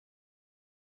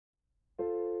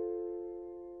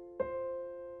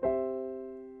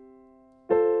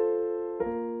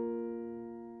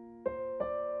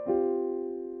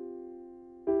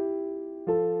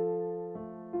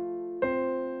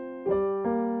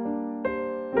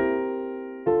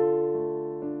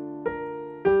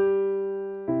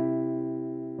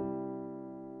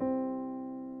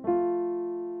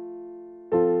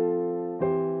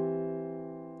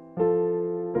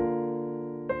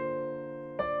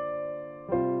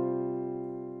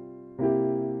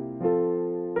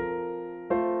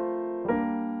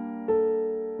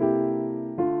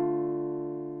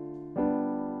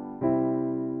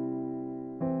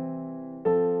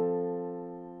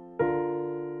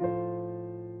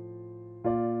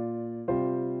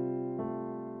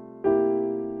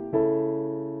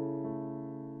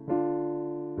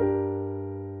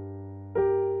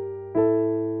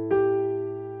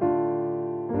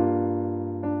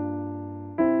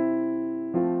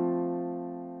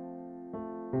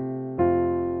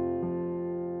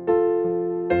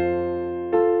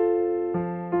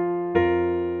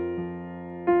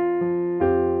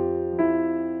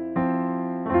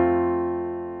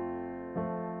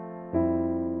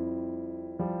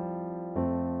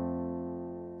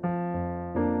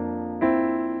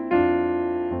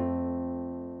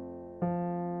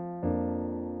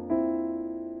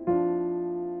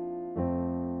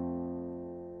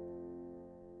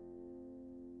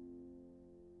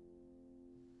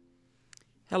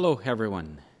Hello,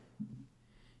 everyone,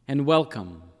 and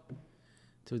welcome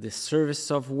to this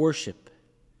service of worship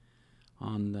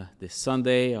on this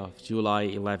Sunday of July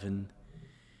 11.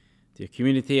 The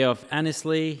community of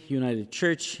Annesley United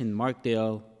Church in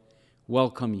Markdale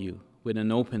welcome you with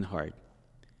an open heart.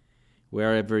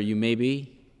 Wherever you may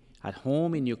be, at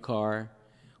home, in your car,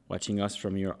 watching us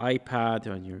from your iPad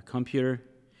or on your computer,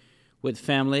 with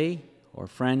family or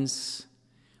friends,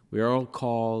 we are all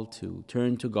called to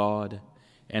turn to God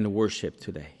and worship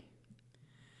today.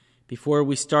 Before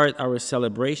we start our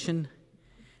celebration,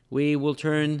 we will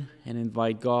turn and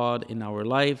invite God in our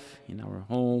life, in our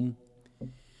home,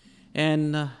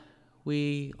 and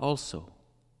we also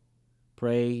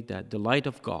pray that the light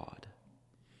of God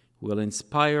will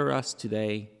inspire us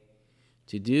today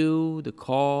to do the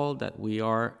call that we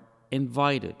are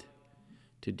invited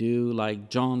to do, like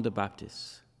John the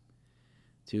Baptist,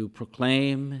 to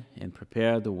proclaim and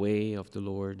prepare the way of the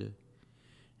Lord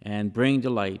and bring the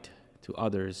light to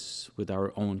others with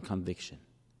our own conviction.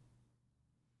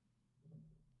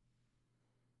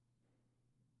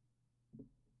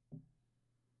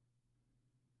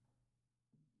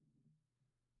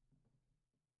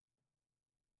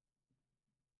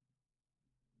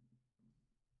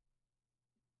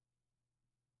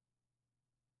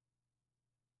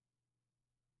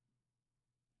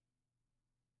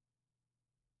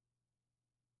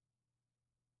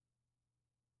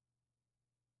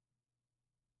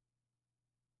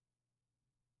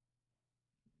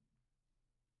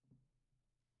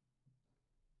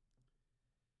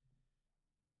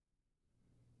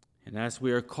 And as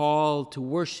we are called to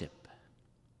worship,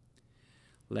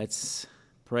 let's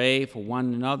pray for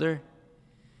one another,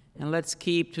 and let's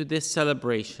keep to this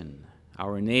celebration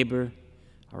our neighbor,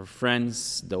 our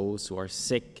friends, those who are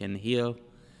sick and heal,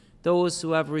 those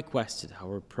who have requested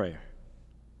our prayer.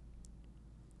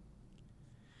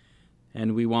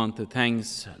 And we want to thank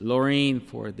Lorraine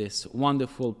for this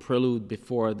wonderful prelude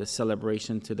before the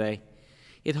celebration today.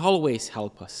 It always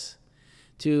helps us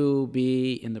to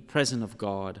be in the presence of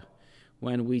God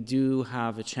when we do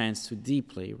have a chance to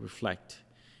deeply reflect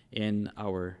in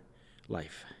our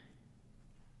life.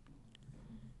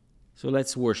 So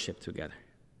let's worship together.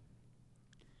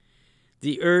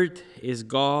 The earth is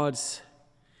God's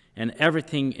and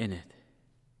everything in it.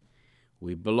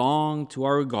 We belong to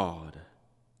our God.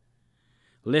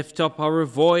 Lift up our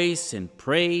voice in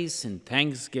praise and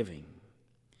thanksgiving.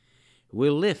 We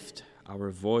lift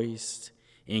our voice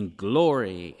in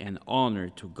glory and honor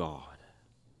to God.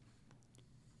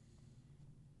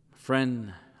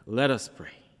 Friend, let us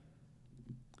pray.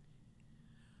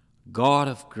 God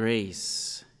of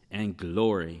grace and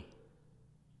glory,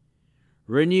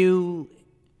 renew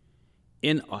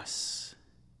in us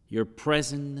your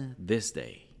presence this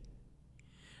day.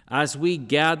 As we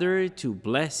gather to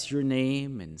bless your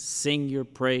name and sing your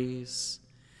praise,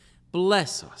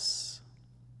 bless us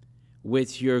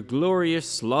with your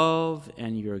glorious love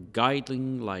and your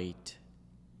guiding light.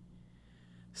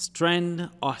 Strengthen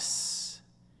us,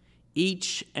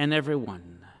 each and every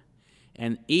one,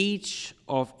 and each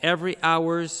of every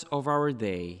hours of our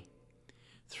day,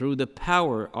 through the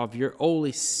power of your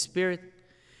Holy Spirit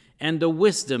and the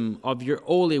wisdom of your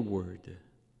holy word.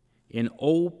 In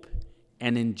hope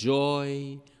and in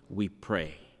joy we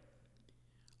pray.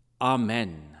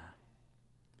 Amen.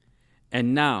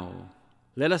 And now,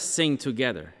 let us sing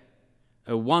together,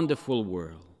 A Wonderful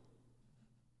World.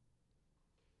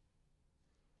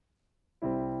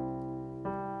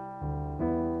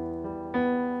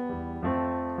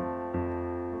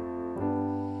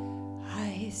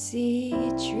 I see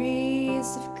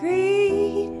trees of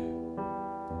green,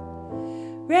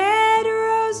 red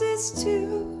roses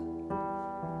too.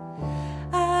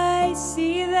 I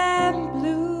see them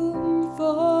bloom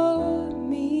for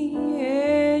me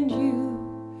and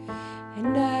you,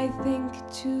 and I think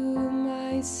to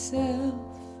myself,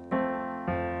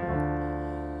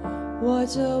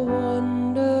 what a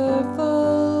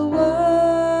wonderful world.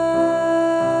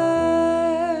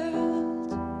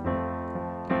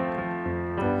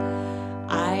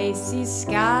 I see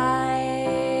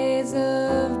skies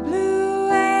of blue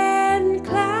and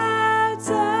clouds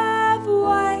of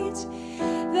white,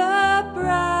 the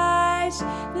bright,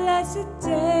 blessed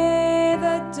day,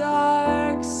 the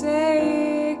dark,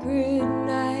 sacred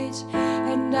night,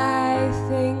 and I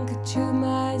think to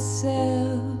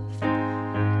myself,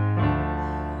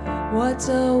 what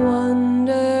a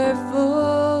wonderful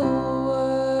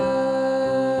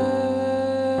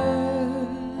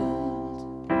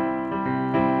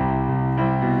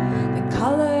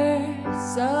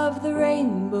of the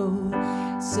rainbow,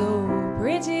 so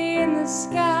pretty in the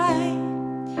sky,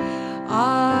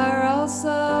 are also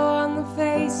on the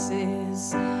face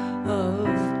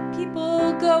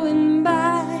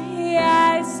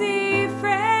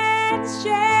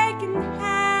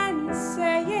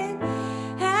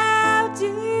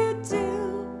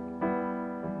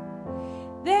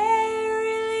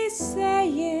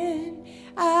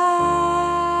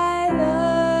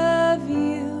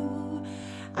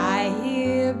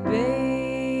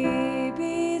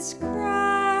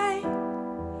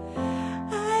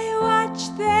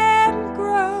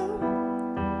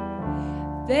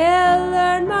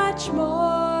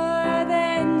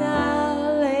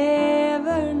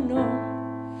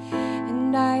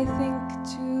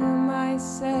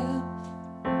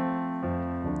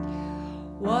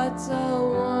what a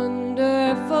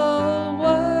wonderful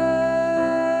word.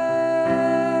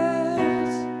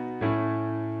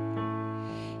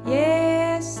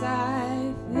 Yes,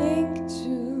 I think to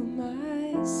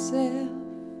myself,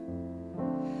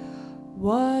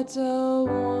 what a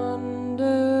wonderful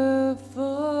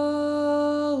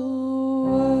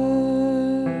word.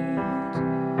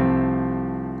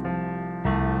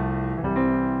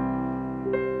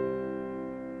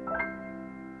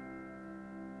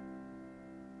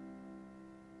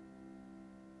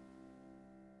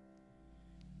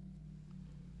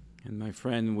 And my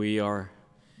friend, we are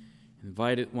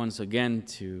invited once again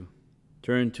to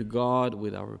turn to God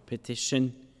with our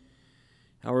petition,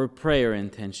 our prayer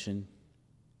intention,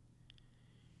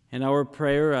 and our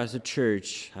prayer as a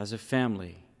church, as a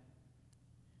family.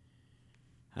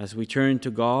 As we turn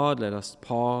to God, let us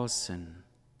pause and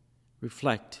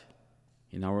reflect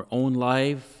in our own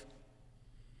life,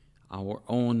 our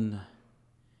own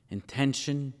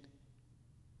intention,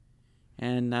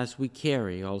 and as we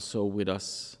carry also with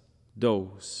us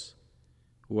those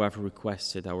who have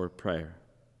requested our prayer.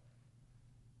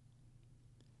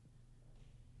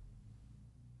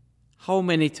 How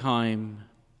many times,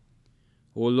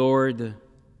 O Lord,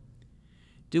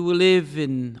 do we live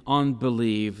in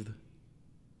unbelief?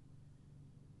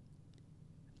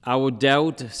 Our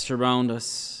doubt surrounds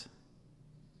us,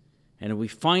 and we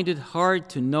find it hard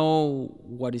to know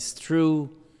what is true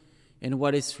and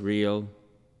what is real.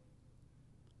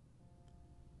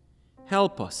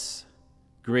 Help us,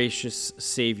 gracious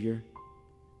Savior,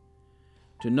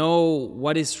 to know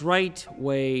what is right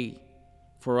way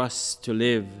for us to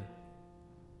live,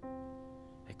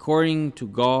 according to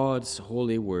God's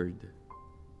holy word.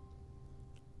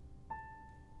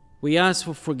 We ask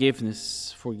for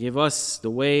forgiveness. Forgive us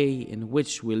the way in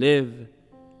which we live,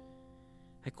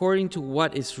 according to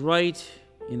what is right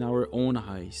in our own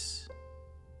eyes.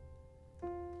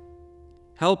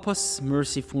 Help us,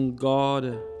 merciful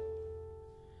God,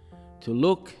 to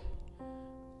look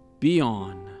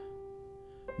beyond,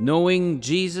 knowing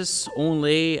Jesus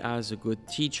only as a good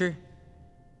teacher,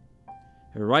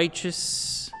 a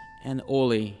righteous and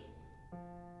holy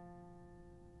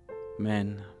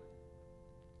man.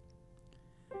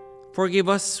 Forgive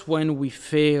us when we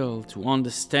fail to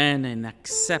understand and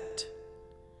accept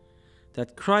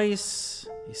that Christ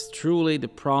is truly the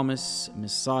promised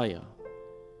Messiah,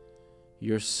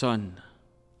 your Son.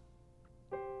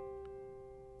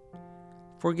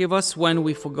 Forgive us when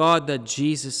we forgot that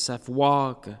Jesus hath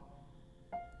walked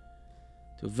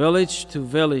to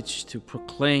village to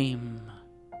proclaim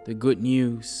the good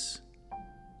news.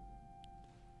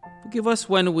 Forgive us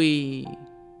when we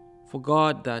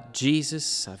forgot that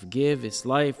Jesus hath give his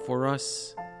life for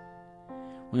us,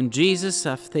 when Jesus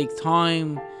hath take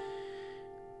time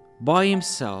by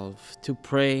himself to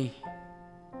pray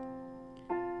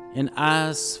and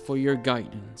ask for your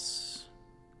guidance.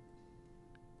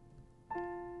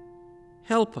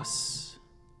 Help us,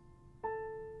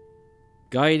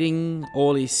 guiding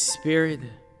Holy Spirit,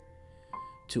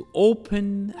 to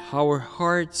open our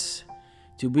hearts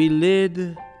to be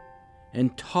led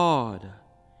and taught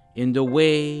in the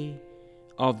way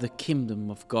of the kingdom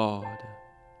of God.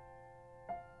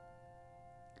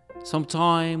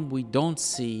 Sometimes we don't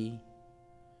see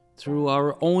through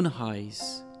our own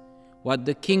eyes what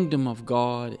the kingdom of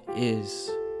God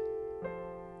is.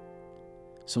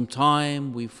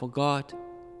 Sometimes we forgot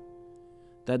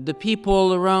that the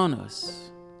people around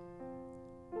us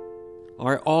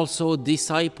are also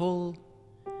disciples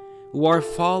who are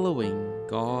following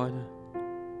God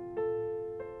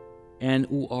and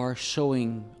who are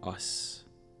showing us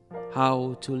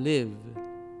how to live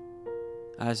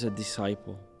as a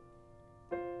disciple.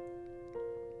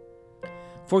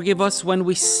 Forgive us when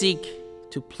we seek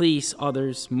to please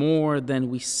others more than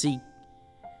we seek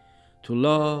to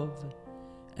love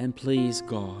and please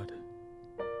God.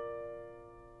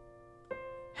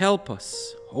 Help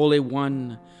us, Holy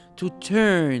One, to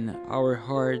turn our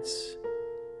hearts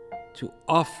to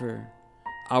offer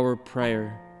our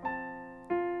prayer.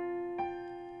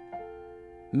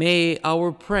 May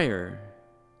our prayer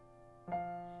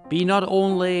be not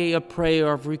only a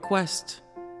prayer of request,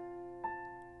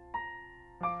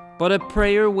 but a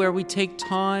prayer where we take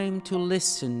time to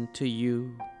listen to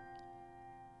you,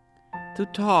 to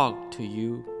talk to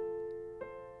you,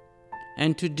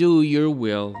 and to do your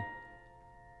will.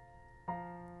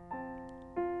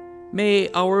 May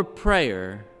our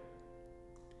prayer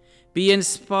be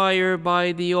inspired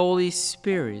by the Holy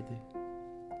Spirit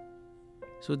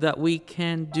so that we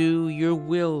can do your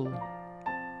will.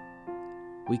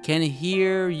 We can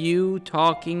hear you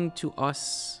talking to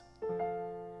us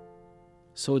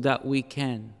so that we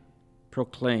can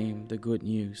proclaim the good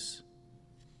news.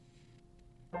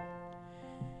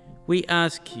 We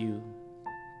ask you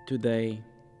today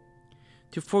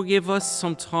to forgive us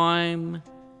some time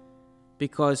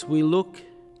because we look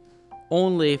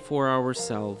only for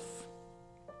ourselves.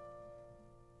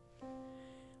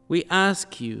 We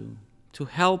ask you to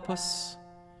help us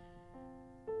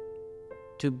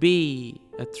to be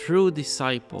a true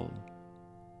disciple.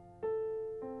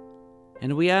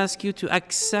 And we ask you to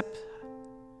accept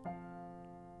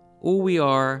who we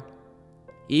are,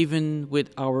 even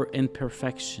with our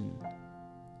imperfection.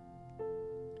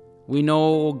 We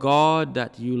know, God,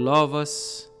 that you love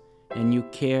us and you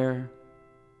care.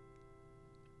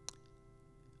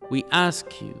 We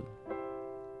ask you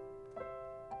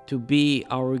to be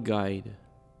our guide,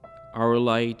 our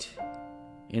light,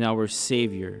 and our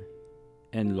Savior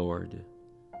and Lord.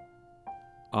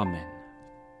 Amen.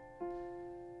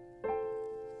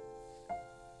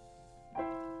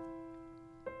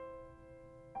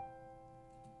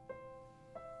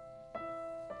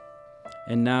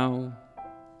 And now,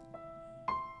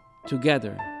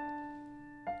 together,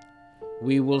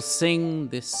 we will sing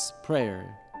this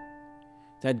prayer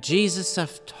that Jesus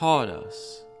has taught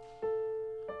us,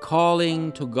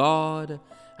 calling to God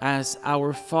as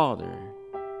our Father,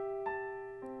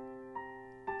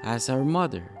 as our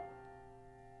Mother,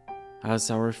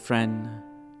 as our friend,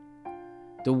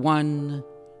 the one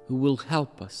who will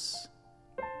help us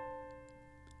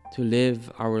to live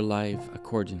our life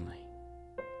accordingly.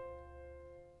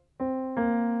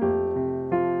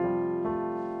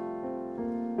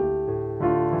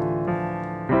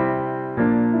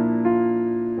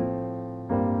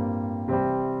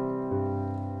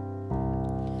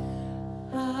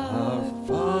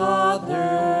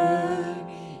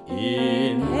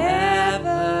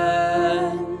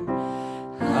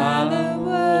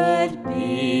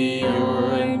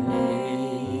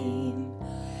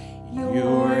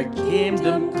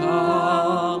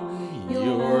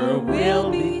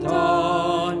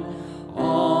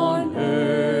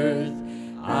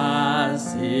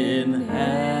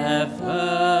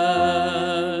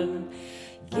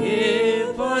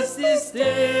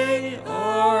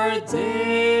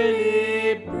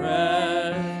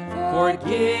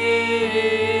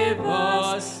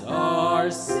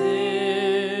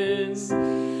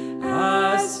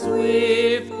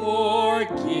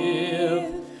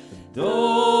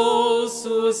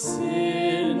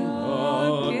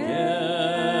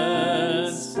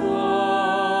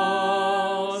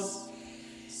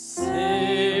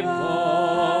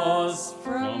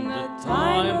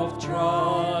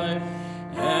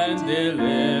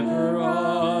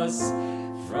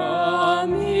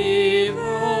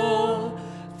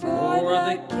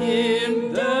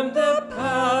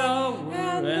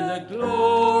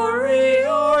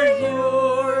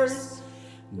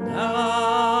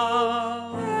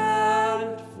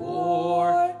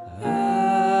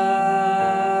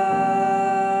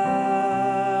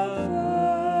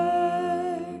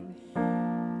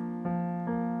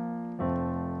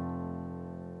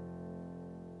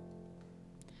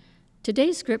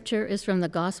 Today's scripture is from the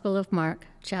Gospel of Mark,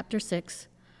 chapter 6,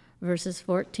 verses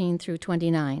 14 through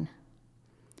 29.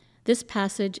 This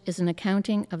passage is an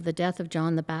accounting of the death of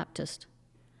John the Baptist.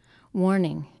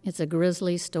 Warning, it's a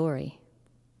grisly story.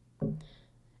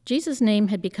 Jesus' name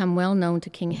had become well known to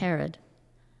King Herod.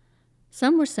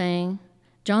 Some were saying,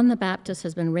 John the Baptist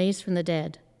has been raised from the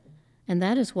dead, and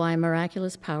that is why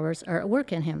miraculous powers are at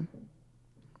work in him.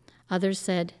 Others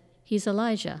said, he's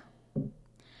Elijah.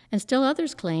 And still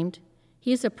others claimed,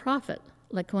 he is a prophet,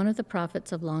 like one of the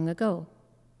prophets of long ago.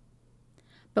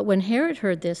 But when Herod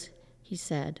heard this, he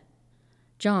said,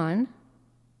 John,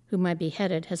 whom I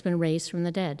beheaded, has been raised from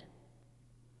the dead.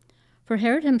 For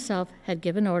Herod himself had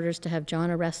given orders to have John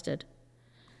arrested,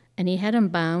 and he had him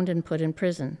bound and put in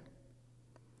prison.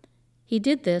 He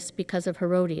did this because of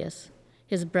Herodias,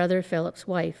 his brother Philip's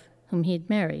wife, whom he had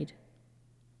married.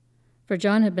 For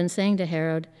John had been saying to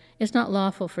Herod, it's not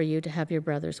lawful for you to have your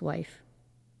brother's wife.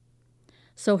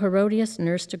 So Herodias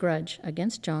nursed a grudge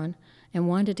against John and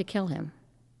wanted to kill him.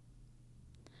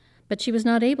 But she was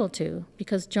not able to,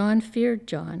 because Herod feared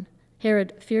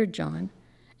John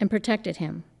and protected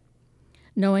him,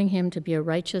 knowing him to be a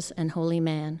righteous and holy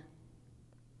man.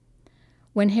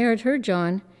 When Herod heard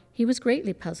John, he was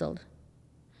greatly puzzled,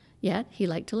 yet he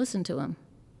liked to listen to him.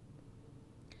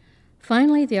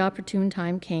 Finally, the opportune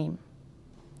time came.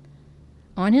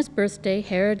 On his birthday,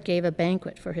 Herod gave a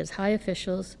banquet for his high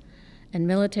officials and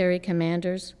military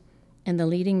commanders and the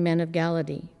leading men of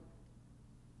Galilee.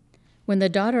 When the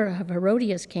daughter of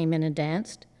Herodias came in and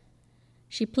danced,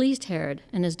 she pleased Herod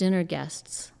and his dinner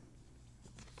guests.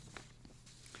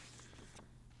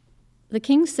 The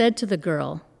king said to the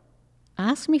girl,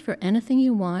 "Ask me for anything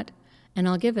you want, and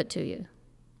I'll give it to you."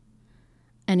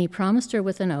 And he promised her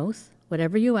with an oath,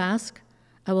 "Whatever you ask,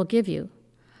 I will give you,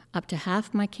 up to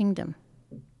half my kingdom."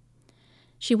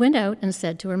 She went out and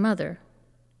said to her mother,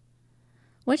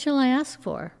 "What shall I ask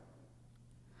for?"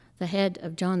 "The head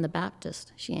of John the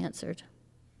Baptist," she answered.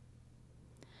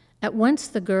 At once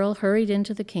the girl hurried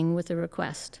into the king with a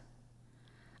request.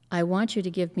 "I want you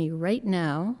to give me right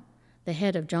now the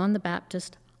head of John the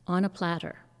Baptist on a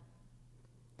platter."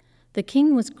 The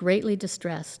king was greatly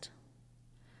distressed,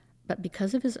 but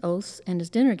because of his oaths and his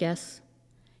dinner guests,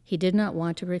 he did not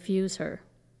want to refuse her.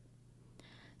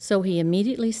 So he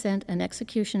immediately sent an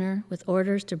executioner with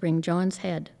orders to bring John's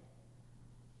head.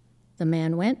 The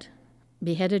man went,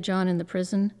 beheaded John in the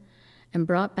prison, and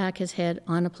brought back his head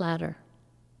on a platter.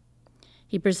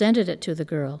 He presented it to the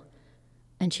girl,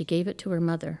 and she gave it to her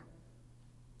mother.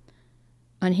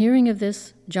 On hearing of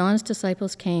this, John's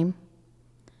disciples came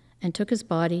and took his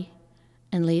body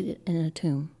and laid it in a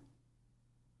tomb.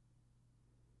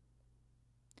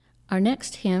 Our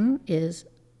next hymn is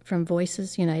from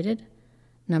Voices United,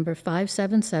 number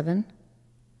 577,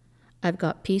 "I've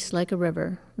Got Peace Like a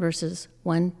River," verses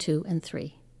 1, 2, and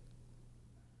 3.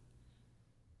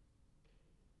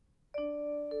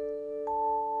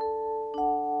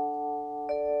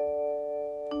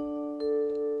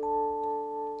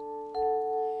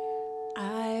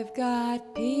 I've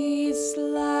got peace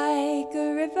like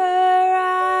a river,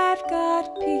 I've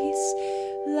got peace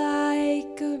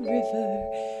like a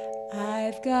river.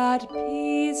 I've got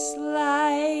peace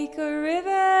like a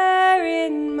river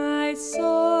in my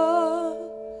soul.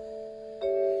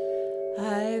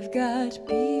 I've got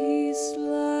peace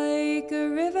like a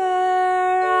river,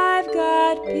 I've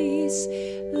got peace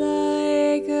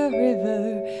like a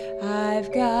river.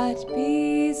 I've got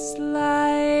peace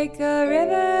like a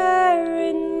river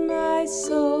in my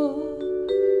soul.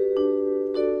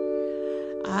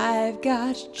 I've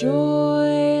got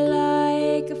joy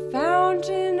like a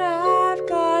fountain, I've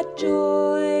got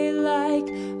joy like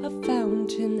a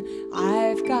fountain.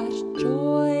 I've got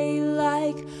joy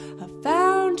like a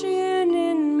fountain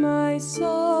in my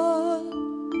soul.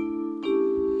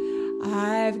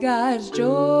 I've got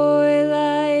joy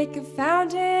like a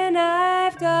fountain,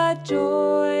 I've got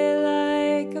joy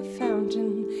like a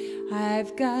fountain.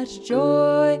 I've got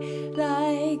joy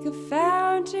like a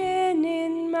fountain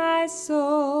in my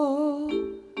soul.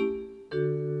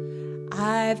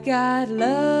 I've got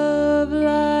love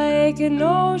like an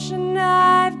ocean,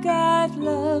 I've got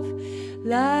love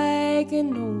like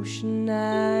an ocean.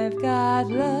 I've got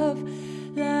love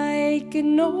like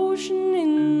an ocean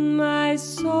in my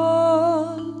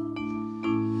soul.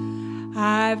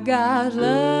 I've got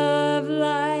love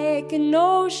like an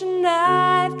ocean,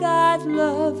 I've got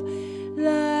love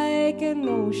like an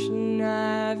ocean.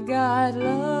 I've got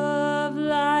love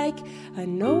like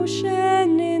an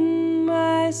ocean in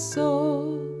my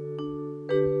soul.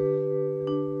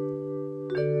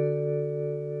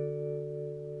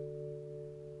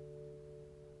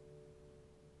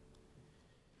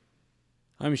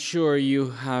 I'm sure you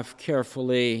have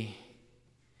carefully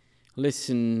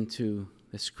listened to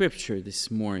the scripture this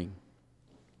morning.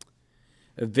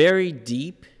 A very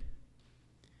deep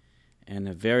and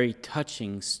a very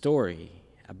touching story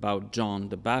about John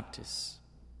the Baptist,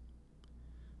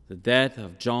 the death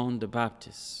of John the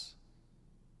Baptist.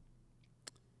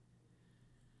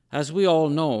 As we all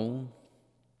know,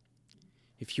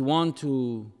 if you want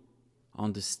to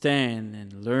understand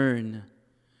and learn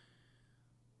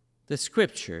the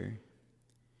scripture,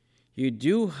 you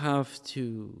do have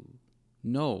to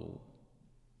know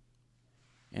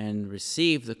and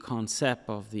receive the concept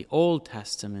of the Old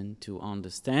Testament to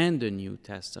understand the New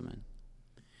Testament.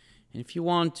 And if you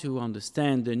want to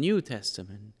understand the New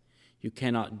Testament, you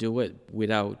cannot do it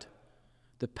without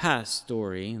the past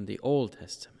story in the Old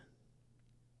Testament.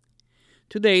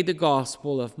 Today, the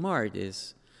Gospel of Mark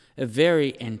is a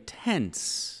very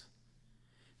intense,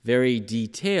 very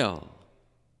detailed,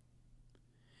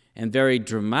 and very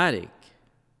dramatic.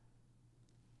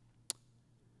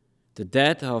 The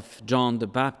death of John the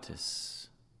Baptist.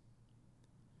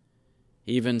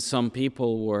 Even some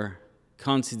people were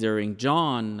considering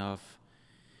John of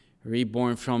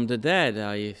reborn from the dead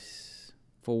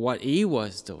for what he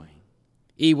was doing.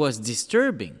 He was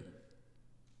disturbing,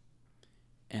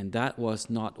 and that was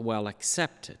not well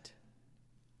accepted.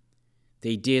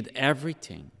 They did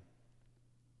everything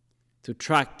to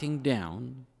track him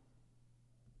down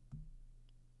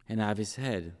and have his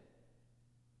head.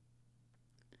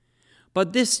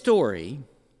 But this story,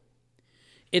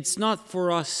 it's not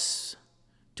for us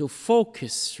to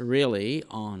focus really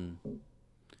on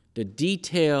the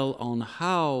detail on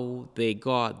how they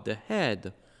got the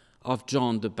head of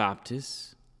John the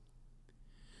Baptist,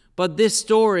 but this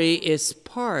story is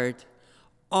part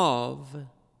of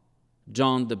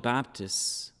John the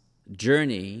Baptist's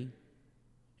journey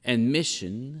and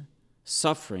mission,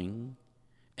 suffering,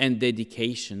 and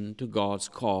dedication to God's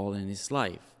call in his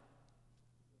life.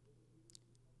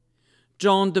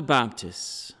 John the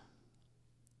Baptist,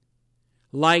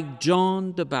 like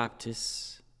John the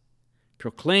Baptist,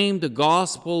 proclaimed the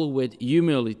gospel with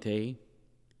humility.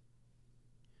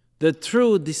 The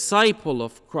true disciple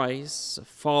of Christ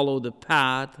followed the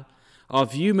path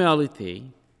of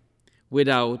humility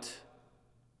without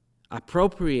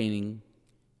appropriating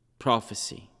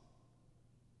prophecy.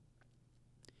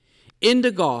 In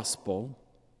the gospel,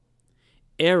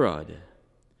 Herod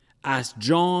asked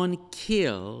John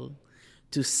killed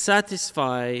to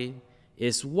satisfy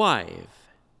his wife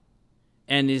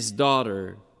and his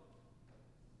daughter.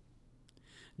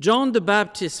 John the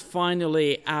Baptist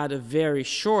finally had a very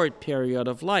short period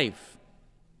of life,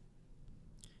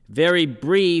 very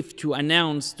brief to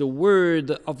announce the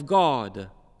word of God,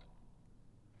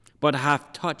 but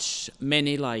have touched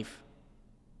many lives.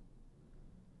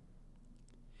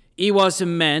 He was a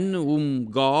man whom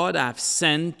God hath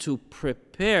sent to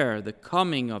prepare the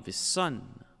coming of his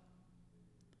Son.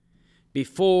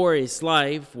 Before his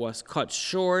life was cut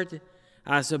short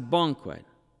as a banquet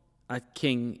at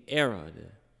King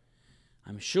Herod.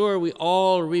 I'm sure we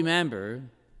all remember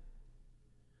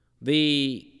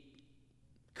the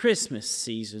Christmas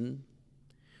season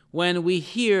when we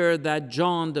hear that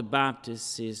John the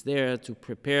Baptist is there to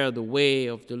prepare the way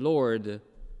of the Lord.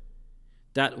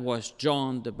 That was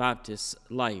John the Baptist's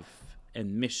life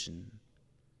and mission.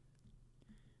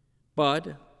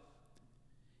 But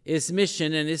his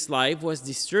mission and his life was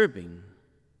disturbing,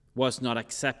 was not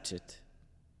accepted.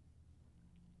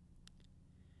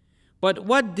 But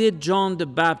what did John the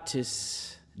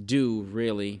Baptist do,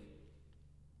 really?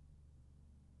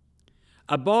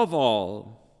 Above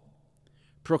all,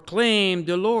 proclaim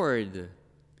the Lord,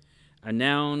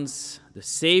 announce the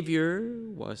Savior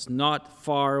was not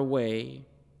far away,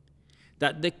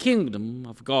 that the kingdom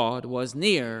of God was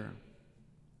near.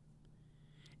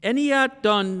 And he had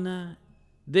done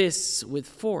this with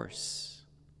force.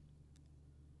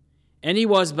 And he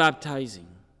was baptizing.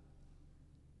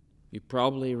 You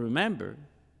probably remember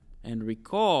and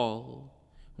recall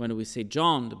when we say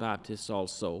John the Baptist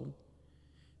also,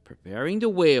 preparing the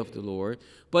way of the Lord,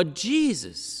 but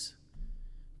Jesus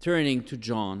turning to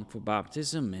John for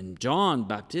baptism, and John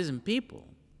baptism people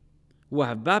who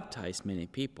have baptized many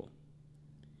people.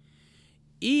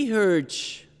 He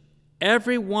urged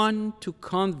everyone to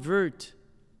convert.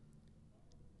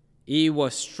 He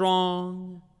was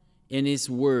strong in his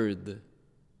word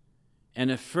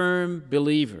and a firm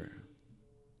believer.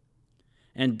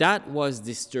 And that was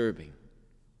disturbing.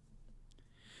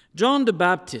 John the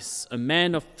Baptist, a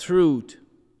man of truth.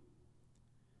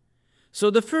 So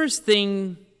the first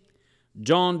thing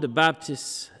John the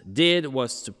Baptist did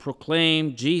was to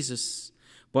proclaim Jesus,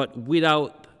 but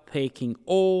without taking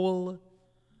all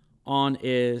on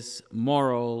his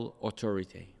moral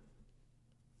authority.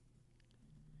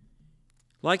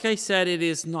 Like I said, it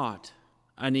is not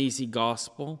an easy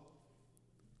gospel,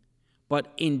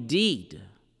 but indeed,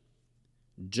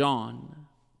 John,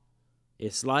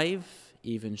 his life,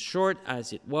 even short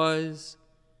as it was,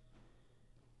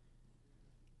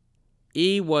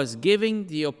 he was giving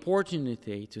the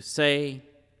opportunity to say,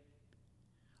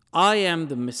 I am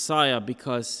the Messiah,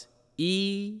 because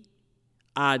he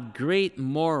had great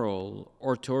moral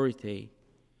authority,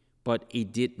 but he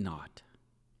did not.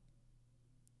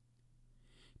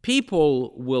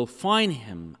 People will find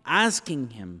him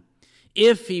asking him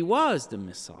if he was the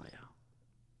Messiah.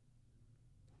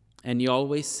 And he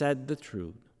always said the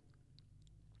truth,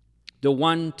 the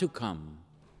one to come.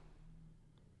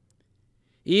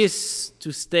 He is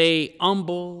to stay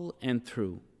humble and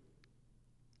true.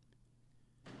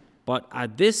 But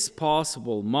at this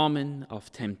possible moment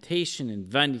of temptation and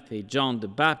vanity, John the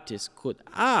Baptist could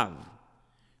have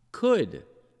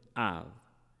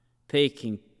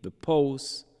taken the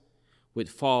post with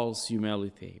false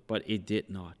humility, but he did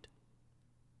not.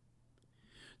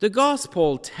 The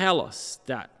gospel tells us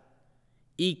that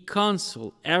he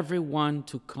counseled everyone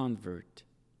to convert.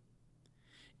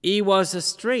 He was a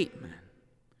straight man,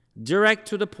 direct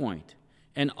to the point,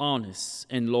 and honest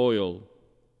and loyal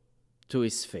to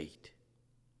his faith.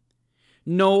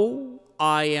 No,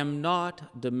 I am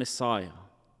not the Messiah.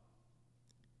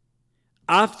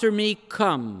 After me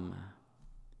come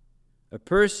a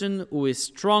person who is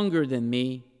stronger than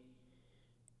me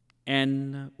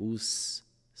and whose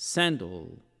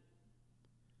sandal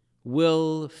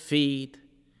will feed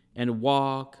and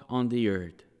walk on the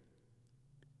earth.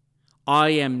 I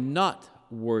am not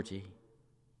worthy.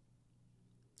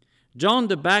 John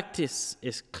the Baptist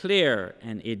is clear,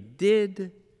 and it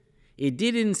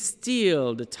didn't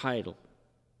steal the title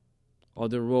or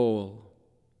the role.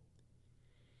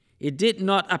 It did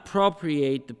not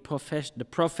appropriate the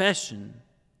profession.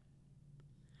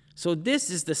 So this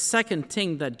is the second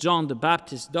thing that John the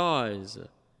Baptist does: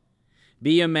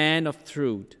 be a man of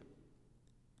truth.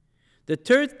 The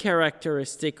third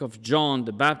characteristic of John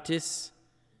the Baptist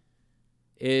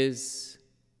is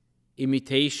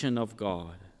imitation of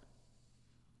God.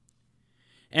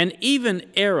 And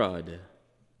even Herod,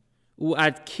 who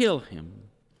had killed him,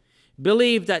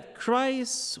 believed that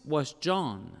Christ was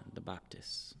John the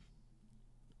Baptist.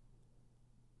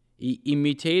 He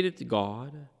imitated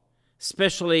God,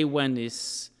 especially when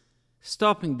he's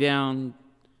stopping down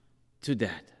to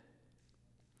death.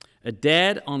 A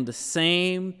death on the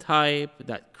same type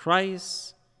that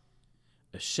Christ,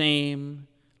 ashamed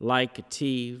like a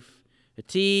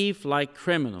thief like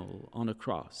criminal on a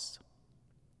cross.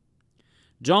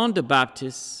 John the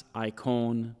Baptist,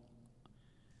 icon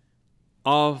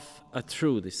of a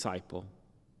true disciple.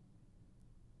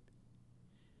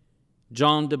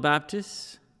 John the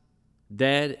Baptist,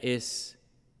 that is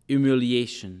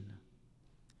humiliation.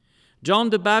 John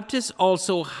the Baptist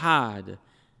also had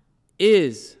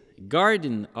his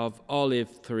garden of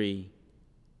olive tree.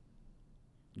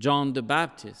 John the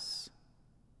Baptist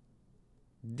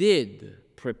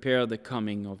did prepare the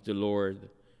coming of the Lord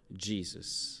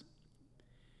Jesus.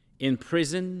 In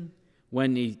prison,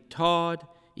 when he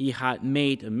thought he had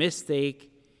made a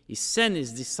mistake, he sent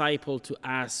his disciple to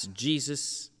ask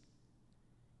Jesus,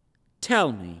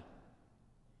 "Tell me,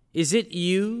 is it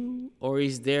you or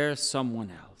is there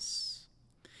someone else?"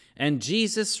 And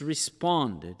Jesus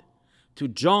responded to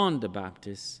John the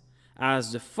Baptist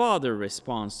as the Father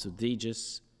responds to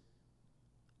Jesus,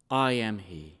 "I am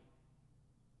he."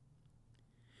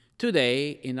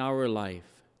 Today in our life,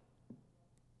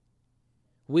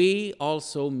 we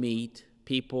also meet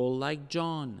people like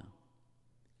John,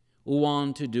 who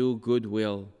want to do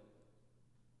goodwill,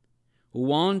 who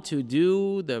want to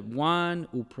do the one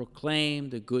who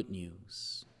proclaimed the good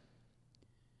news.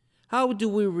 How do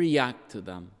we react to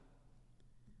them?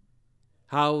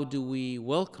 How do we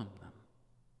welcome them?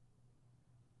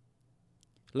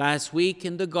 Last week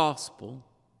in the gospel,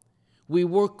 we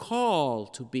were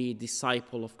called to be a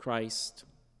disciple of Christ.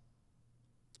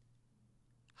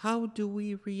 How do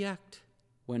we react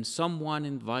when someone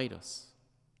invites us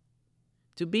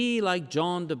to be like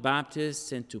John the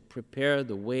Baptist and to prepare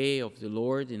the way of the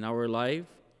Lord in our life,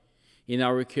 in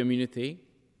our community?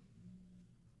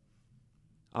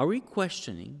 Are we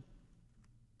questioning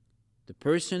the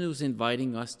person who's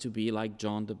inviting us to be like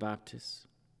John the Baptist?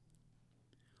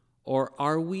 Or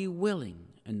are we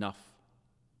willing enough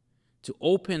to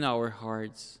open our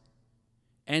hearts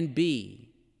and be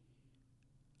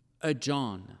a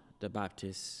John the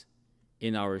Baptist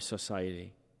in our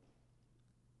society?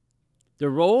 The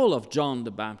role of John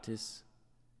the Baptist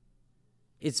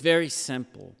is very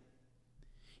simple.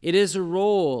 It is a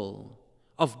role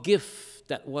of gift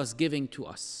that was given to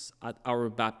us at our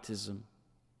baptism,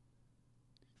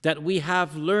 that we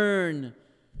have learned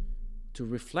to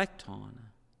reflect on,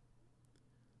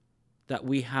 that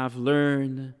we have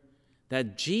learned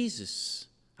that Jesus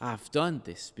have done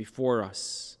this before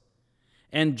us.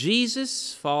 And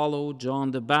Jesus followed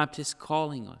John the Baptist,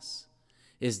 calling us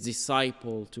his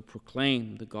disciple to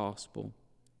proclaim the gospel.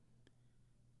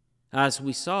 As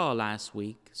we saw last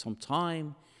week,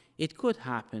 sometime it could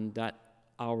happen that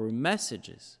our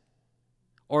messages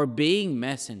or being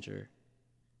messenger,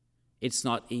 it's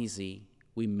not easy.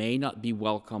 We may not be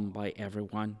welcomed by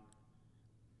everyone.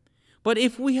 But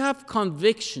if we have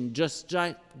conviction, just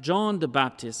like John the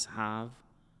Baptist have,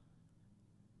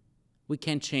 we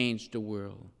can change the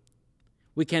world.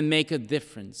 We can make a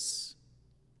difference.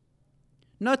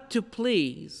 Not to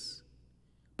please,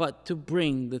 but to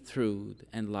bring the truth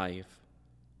and life.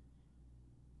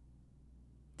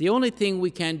 The only thing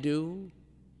we can do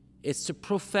is to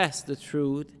profess the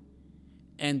truth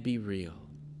and be real.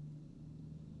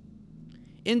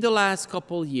 In the last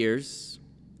couple years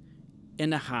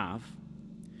and a half,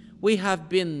 we have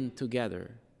been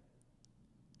together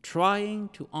trying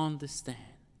to understand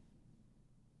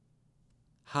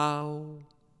how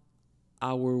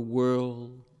our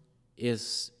world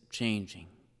is changing.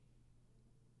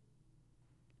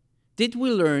 Did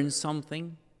we learn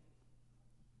something?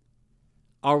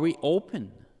 Are we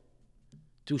open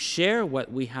to share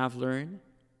what we have learned?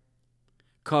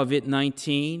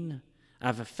 COVID-19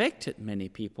 have affected many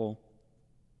people.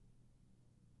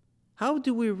 How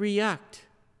do we react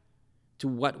to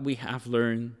what we have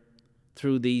learned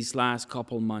through these last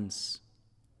couple months?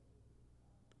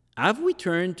 Have we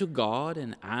turned to God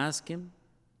and asked Him?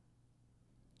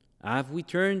 Have we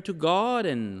turned to God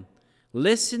and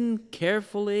listened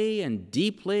carefully and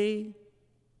deeply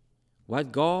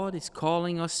what God is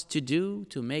calling us to do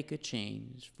to make a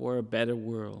change for a better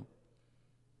world?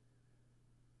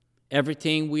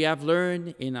 Everything we have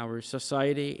learned in our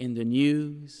society, in the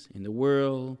news, in the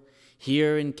world,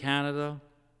 here in Canada,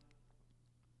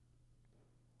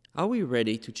 are we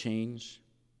ready to change?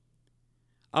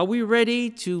 Are we ready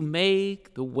to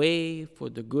make the way for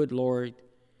the good Lord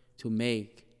to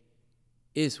make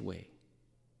His way?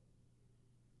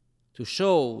 To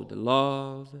show the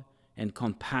love and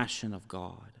compassion of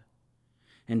God.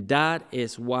 And that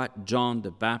is what John the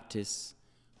Baptist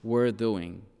were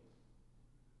doing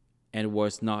and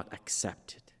was not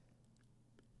accepted.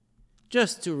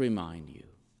 Just to remind you,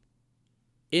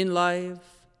 in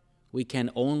life, we can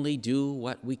only do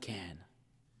what we can.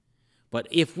 But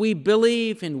if we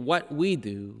believe in what we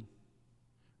do,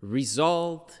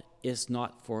 result is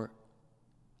not for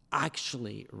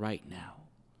actually right now.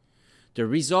 The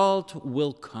result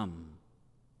will come.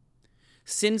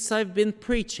 Since I've been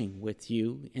preaching with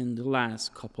you in the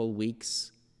last couple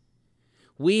weeks,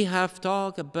 we have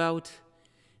talked about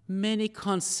many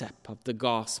concepts of the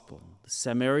gospel: the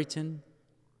Samaritan,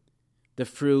 the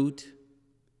fruit,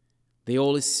 the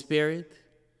Holy Spirit,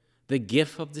 the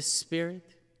gift of the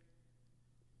Spirit.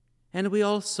 And we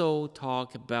also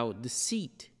talk about the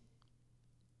seed.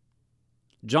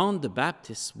 John the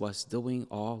Baptist was doing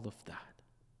all of that.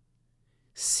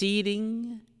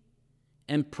 Seeding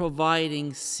and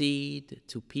providing seed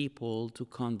to people to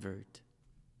convert.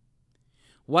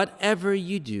 Whatever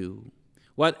you do,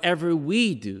 whatever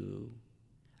we do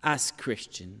as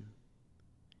Christian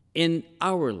in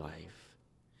our life,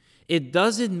 it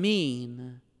doesn't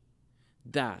mean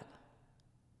that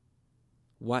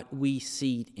what we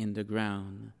seed in the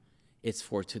ground is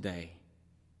for today.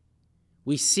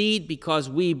 We seed because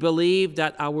we believe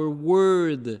that our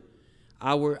word,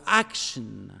 our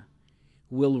action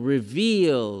will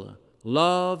reveal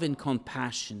love and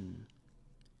compassion.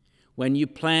 When you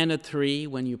plant a tree,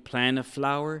 when you plant a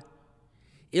flower,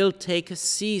 it'll take a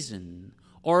season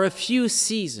or a few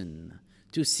seasons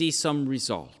to see some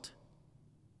result.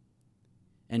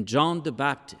 And John the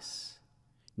Baptist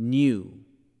knew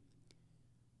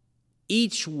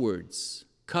each words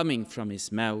coming from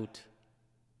his mouth,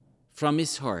 from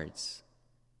his heart,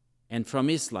 and from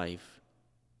his life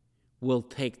will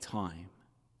take time.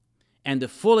 And the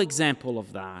full example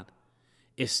of that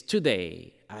is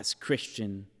today, as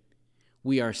Christian,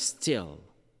 we are still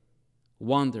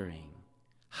wondering,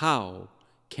 how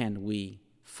can we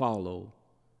follow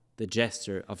the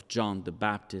gesture of John the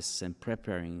Baptist and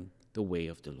preparing the way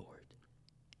of the Lord?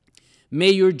 May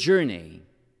your journey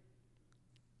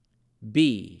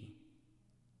be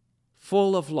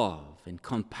full of love and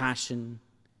compassion,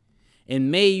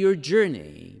 and may your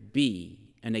journey be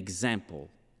an example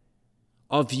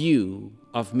of you,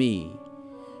 of me,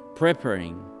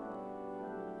 preparing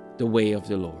the way of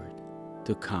the Lord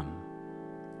to come.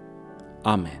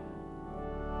 Amen.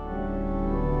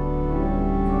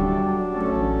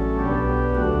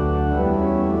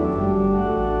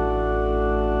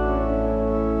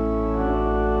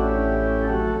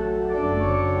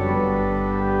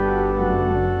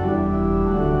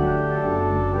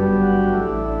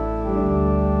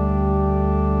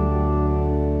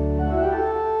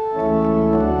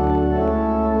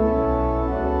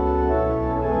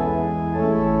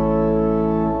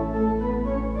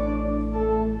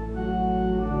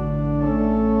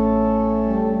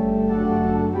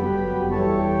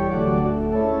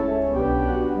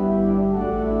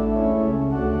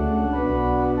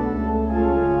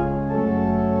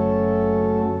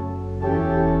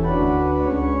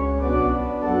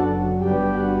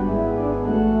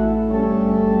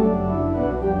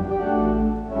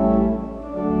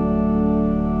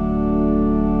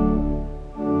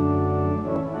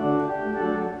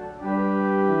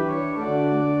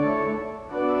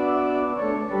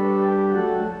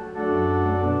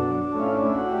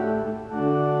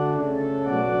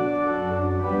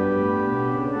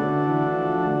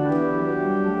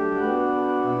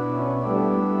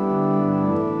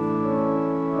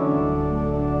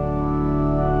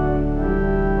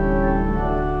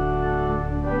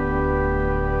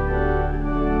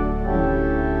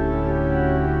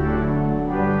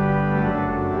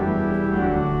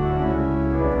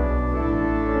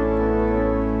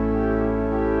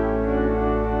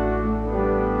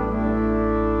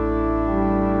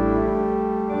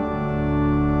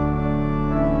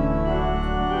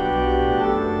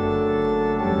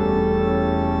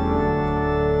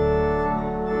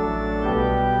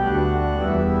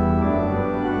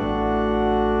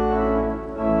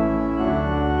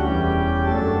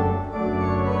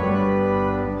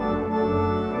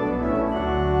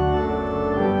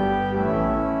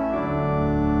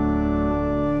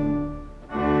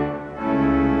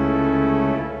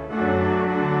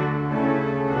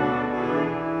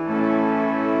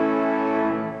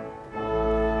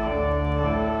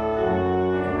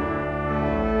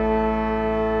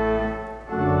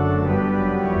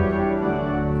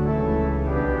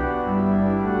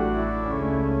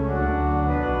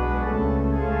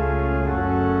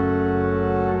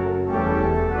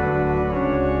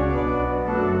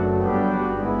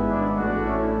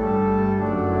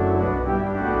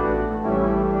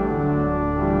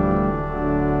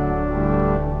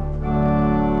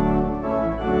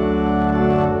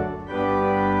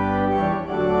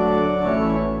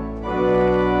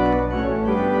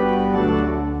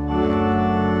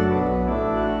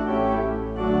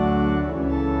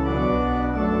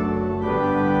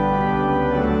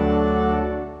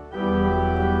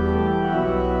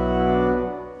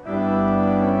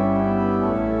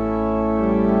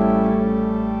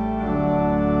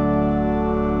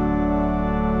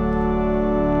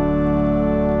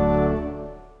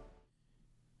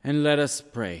 us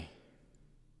pray.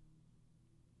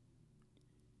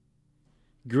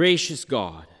 Gracious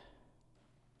God,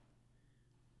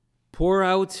 pour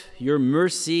out your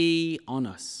mercy on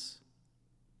us.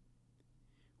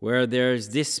 Where there is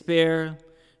despair,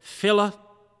 fill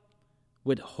up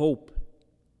with hope.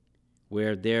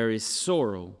 Where there is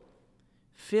sorrow,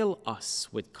 fill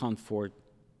us with comfort.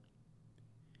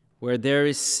 Where there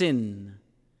is sin,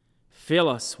 fill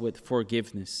us with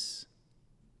forgiveness.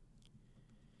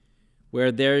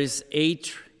 Where there is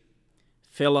hatred,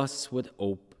 fill us with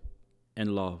hope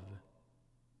and love.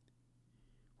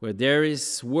 Where there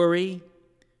is worry,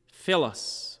 fill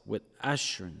us with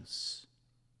assurance.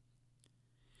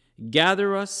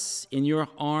 Gather us in your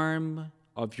arm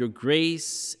of your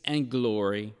grace and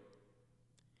glory,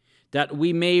 that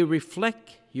we may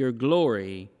reflect your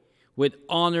glory with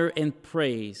honor and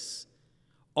praise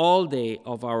all day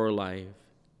of our life.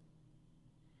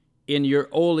 In your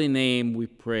holy name we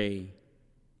pray.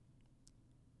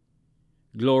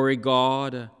 Glory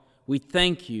God, we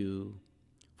thank you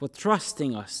for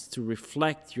trusting us to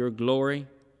reflect your glory,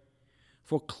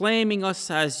 for claiming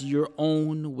us as your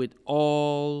own with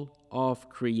all of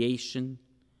creation.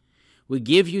 We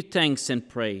give you thanks and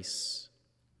praise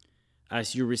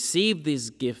as you receive this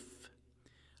gift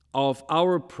of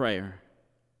our prayer,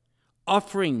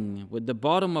 offering with the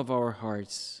bottom of our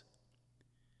hearts,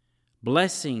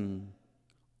 blessing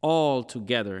all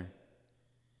together,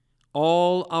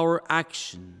 all our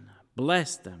action,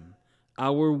 bless them,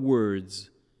 our words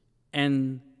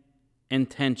and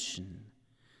intention,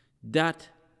 that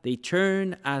they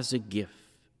turn as a gift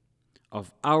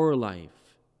of our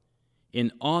life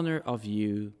in honor of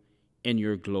you in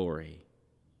your glory.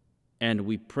 And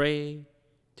we pray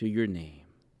to your name.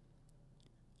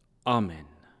 Amen.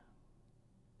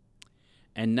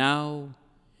 And now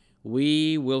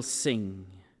we will sing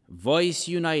Voice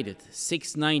United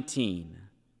 619,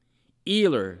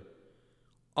 Healer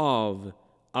of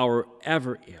our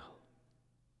ever ill.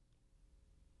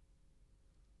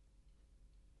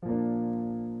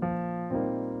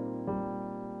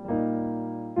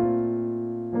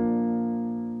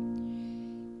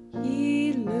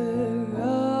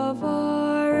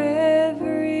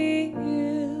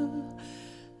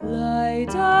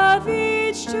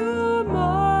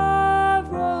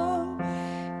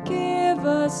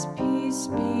 Peace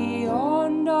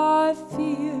beyond our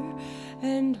fear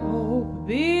and hope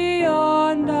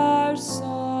beyond our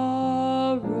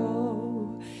sorrow.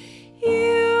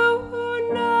 You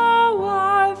who know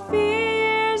our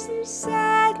fears and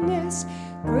sadness,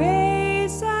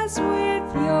 grace us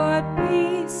with your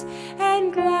peace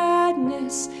and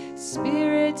gladness.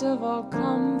 Spirit of all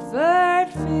comfort,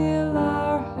 fill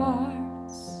our hearts.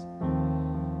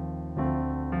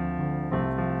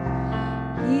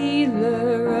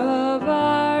 Healer of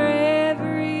our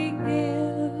every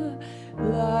ill,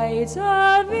 light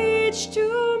of each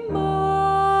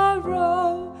tomorrow,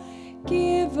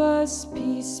 give us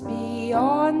peace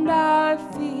beyond our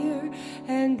fear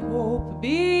and hope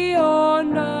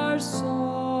beyond our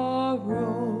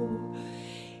sorrow.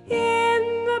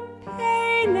 In the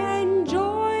pain and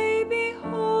joy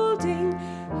beholding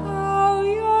how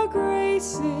your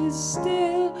grace is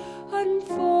still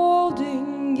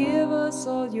unfolding, give us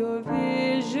all your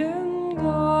vision,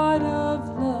 God of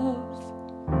love.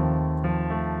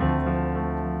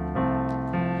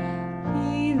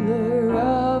 Healer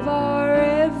of our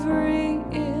every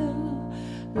ill,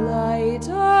 light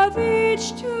of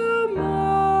each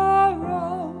tomorrow,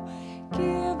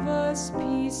 give us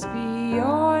peace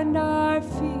beyond our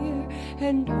fear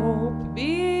and hope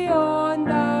beyond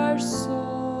our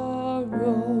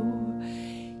sorrow.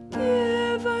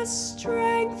 Give us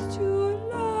strength to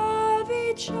love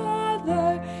each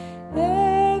other,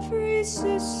 every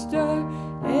sister,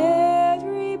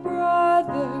 every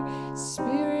brother.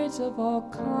 Spirit of all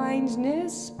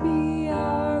kindness, be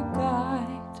our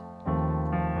guide.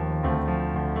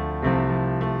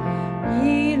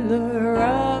 Healer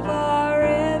of our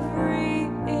every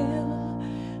ill,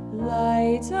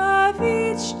 light of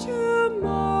each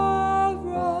tomorrow,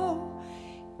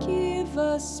 give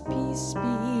us peace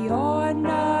beyond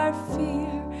our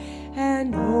fear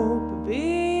and hope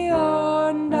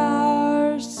beyond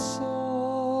our sorrow.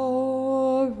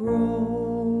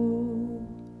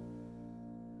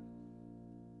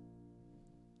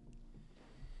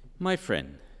 My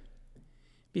friend,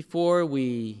 before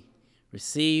we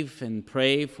receive and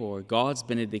pray for God's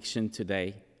benediction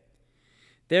today,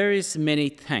 there is many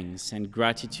thanks and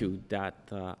gratitude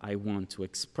that I want to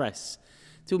express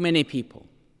to many people.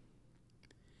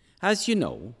 As you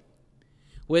know,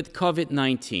 with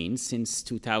COVID-19 since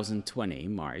 2020,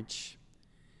 March,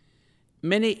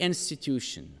 many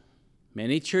institutions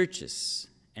many churches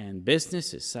and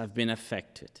businesses have been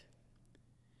affected,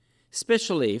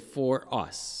 especially for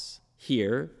us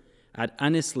here at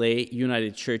Annesley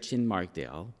United Church in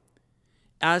Markdale.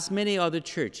 As many other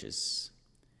churches,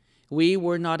 we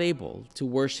were not able to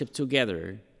worship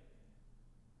together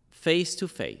face to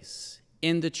face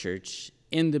in the church,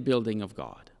 in the building of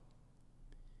God.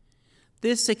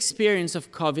 This experience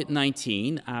of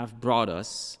COVID-19 have brought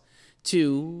us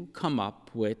to come up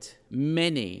with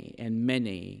many and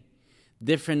many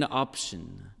different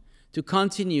options to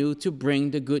continue to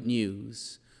bring the good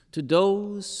news to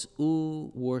those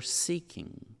who were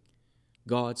seeking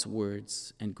God's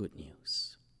words and good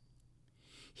news.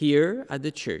 Here at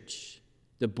the church,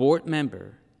 the board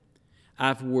member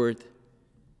have worked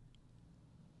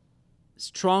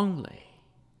strongly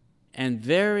and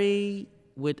very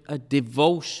with a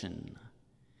devotion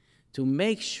to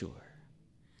make sure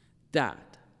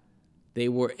that they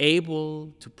were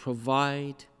able to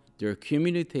provide their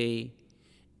community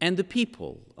and the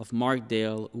people of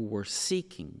Markdale who were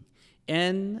seeking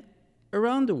and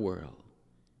around the world.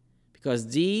 Because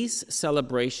these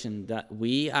celebrations that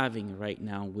we're having right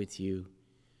now with you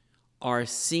are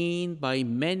seen by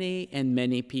many and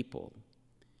many people.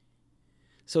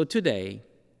 So today,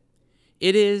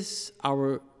 it is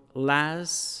our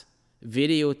last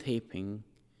videotaping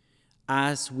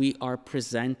as we are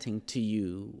presenting to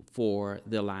you for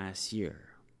the last year.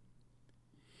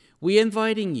 We're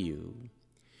inviting you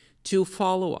to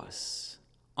follow us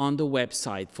on the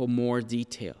website for more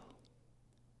detail.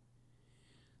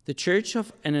 The Church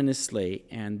of Annesley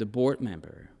and the board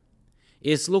member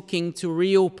is looking to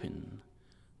reopen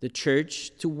the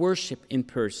church to worship in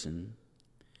person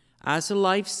as a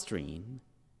live stream,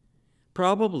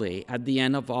 probably at the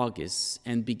end of August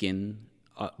and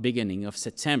beginning of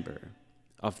September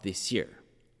of this year.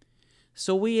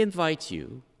 So we invite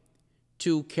you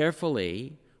to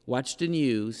carefully watch the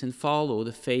news and follow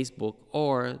the Facebook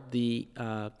or the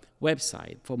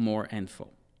website for more info.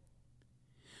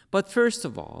 But first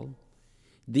of all,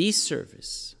 these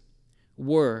services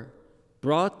were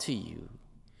brought to you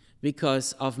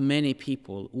because of many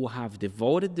people who have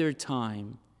devoted their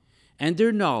time and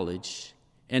their knowledge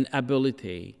and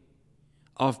ability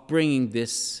of bringing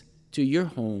this to your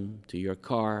home, to your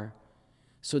car,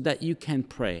 so that you can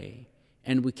pray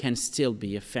and we can still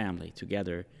be a family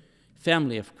together,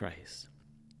 family of Christ.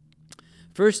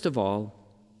 First of all,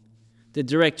 the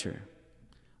director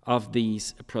of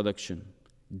these production,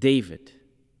 David,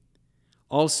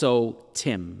 also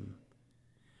Tim,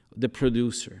 the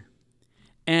producer,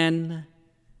 and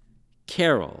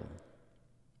Carol,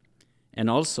 and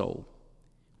also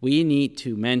we need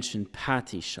to mention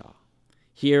Patti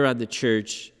here at the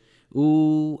church,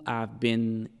 who have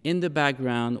been in the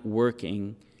background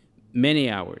working many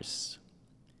hours.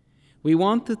 We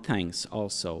want to thank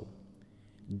also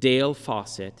Dale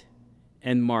Fawcett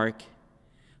and Mark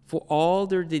for all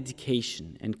their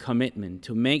dedication and commitment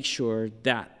to make sure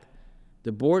that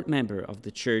the board member of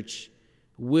the church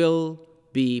will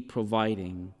be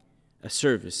providing a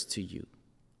service to you.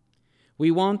 We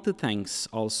want to thank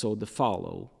also the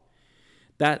follow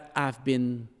that have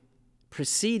been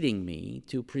preceding me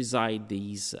to preside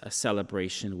these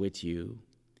celebration with you.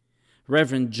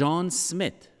 Reverend John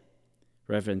Smith,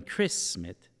 Reverend Chris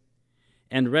Smith,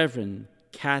 and Reverend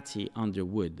Kathy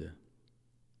Underwood.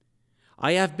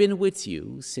 I have been with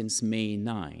you since May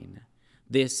 9.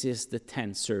 This is the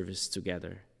 10th service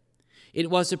together. It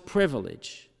was a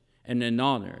privilege and an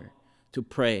honor to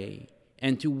pray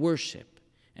and to worship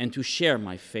and to share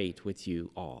my faith with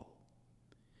you all.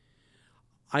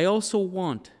 I also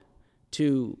want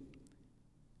to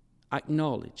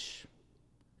acknowledge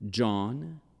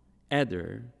John,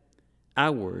 Heather,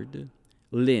 Howard,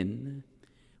 Lynn,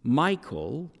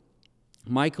 Michael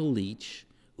Leach,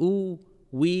 who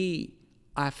we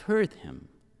have heard him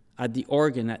at the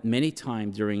organ at many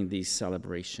times during this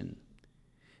celebration.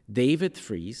 David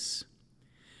Fries,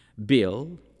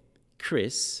 Bill,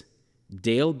 Chris,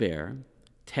 Dale Bear,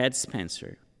 Ted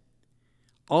Spencer.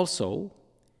 Also,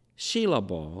 Sheila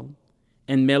Ball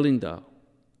and Melinda,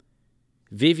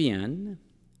 Vivian,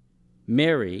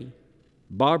 Mary,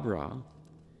 Barbara,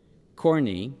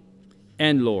 Corny,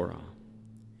 and Laura.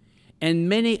 And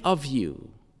many of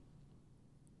you,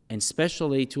 and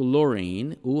especially to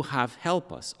Lorraine, who have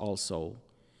helped us also,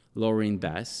 Lorraine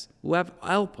Bass, who have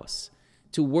helped us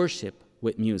to worship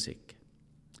with music.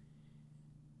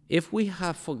 If we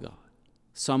have forgot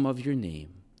some of your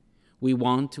name, we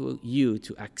want you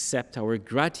to accept our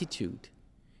gratitude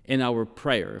and our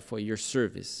prayer for your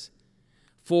service,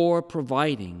 for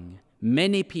providing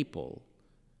many people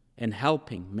and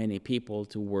helping many people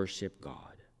to worship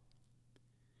God.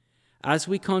 As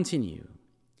we continue,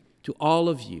 to all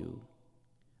of you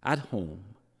at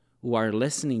home who are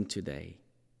listening today,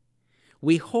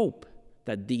 we hope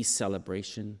that these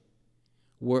celebrations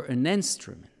were an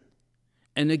instrument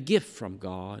and a gift from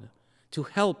God to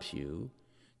help you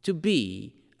to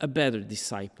be a better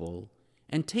disciple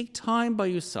and take time by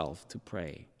yourself to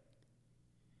pray.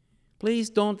 Please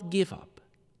don't give up.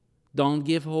 Don't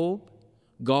give hope.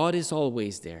 God is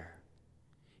always there.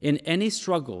 In any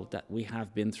struggle that we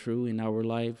have been through in our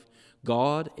life,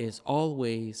 God is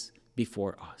always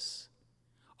before us.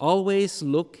 Always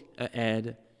look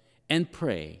ahead and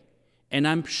pray, and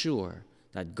I'm sure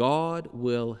that God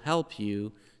will help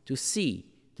you to see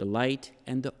the light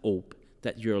and the hope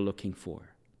that you're looking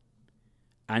for.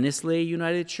 Annesley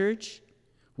United Church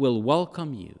will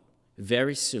welcome you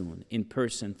very soon in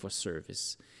person for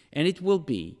service, and it will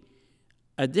be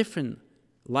a different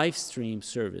live stream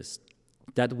service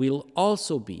that will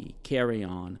also be carried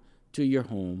on to your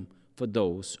home for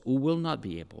those who will not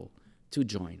be able to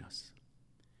join us.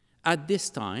 At this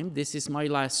time, this is my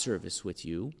last service with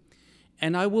you,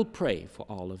 and I will pray for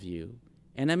all of you,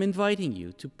 and I'm inviting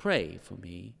you to pray for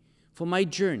me, for my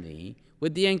journey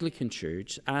with the Anglican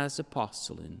Church as a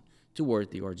postulant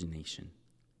toward the ordination.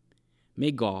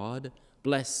 May God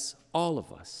bless all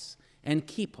of us and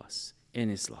keep us in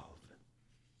his love.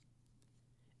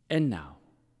 And now,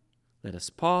 let us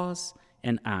pause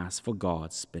and ask for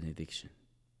God's benediction.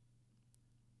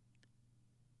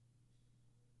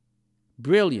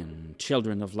 Brilliant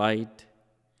children of light,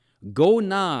 go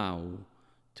now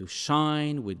to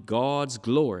shine with God's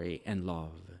glory and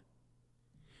love.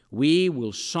 We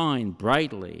will shine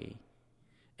brightly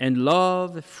and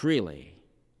love freely.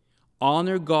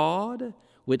 Honor God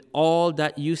with all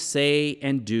that you say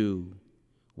and do.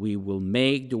 We will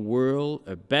make the world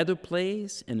a better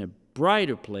place and a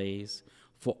brighter place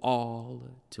for all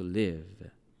to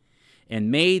live.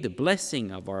 And may the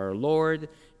blessing of our Lord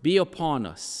be upon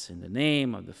us in the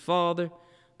name of the Father,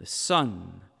 the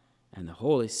Son, and the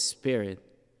Holy Spirit.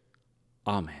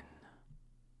 Amen.